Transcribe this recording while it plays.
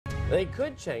They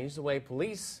could change the way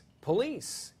police,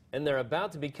 and they're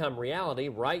about to become reality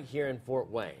right here in Fort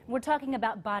Wayne. We're talking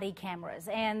about body cameras,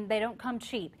 and they don't come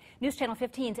cheap. News Channel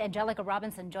 15's Angelica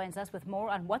Robinson joins us with more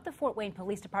on what the Fort Wayne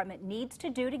Police Department needs to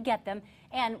do to get them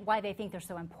and why they think they're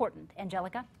so important.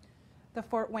 Angelica? The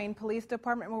Fort Wayne Police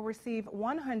Department will receive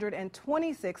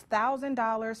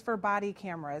 $126,000 for body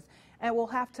cameras and will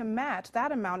have to match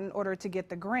that amount in order to get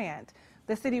the grant.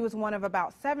 The city was one of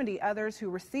about 70 others who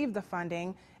received the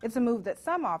funding. It's a move that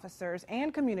some officers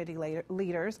and community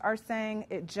leaders are saying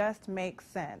it just makes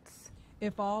sense.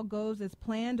 If all goes as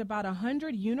planned, about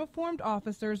 100 uniformed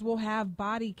officers will have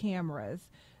body cameras.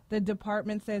 The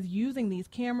department says using these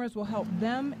cameras will help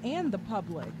them and the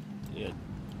public. It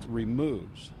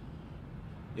removes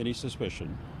any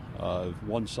suspicion of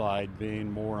one side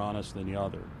being more honest than the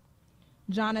other.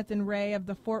 Jonathan Ray of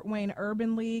the Fort Wayne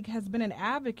Urban League has been an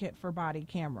advocate for body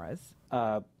cameras.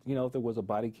 If there was a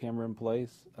body camera in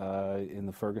place in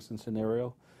the Ferguson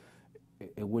scenario,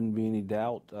 it wouldn't be any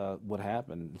doubt what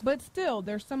happened. But still,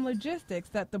 there's some logistics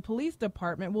that the police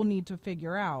department will need to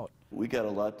figure out. We got a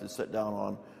lot to sit down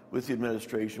on with the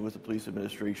administration, with the police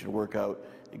administration, to work out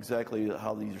exactly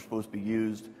how these are supposed to be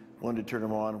used, when to turn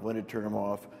them on, when to turn them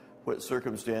off, what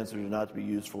circumstances are not to be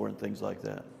used for, and things like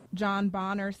that. John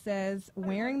Bonner says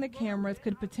wearing the cameras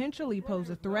could potentially pose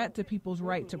a threat to people's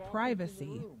right to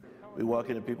privacy. We walk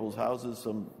into people's houses,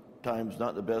 sometimes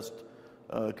not in the best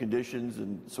conditions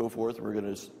and so forth. We're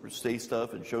going to say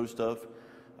stuff and show stuff.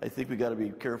 I think we got to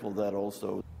be careful of that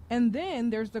also. And then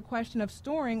there's the question of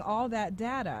storing all that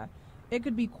data. It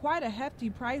could be quite a hefty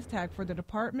price tag for the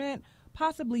department,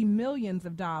 possibly millions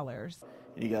of dollars.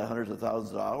 And you got hundreds of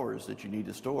thousands of hours that you need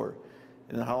to store.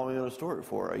 And then how long are we going to store it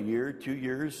for? A year, 2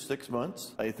 years, 6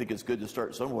 months? I think it's good to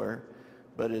start somewhere,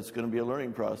 but it's going to be a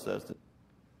learning process.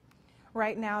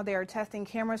 Right now, they are testing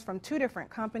cameras from 2 different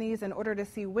companies in order to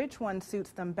see which one suits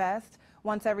them best.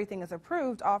 Once everything is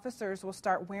approved, officers will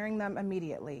start wearing them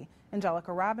immediately.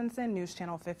 Angelica Robinson, News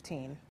Channel 15.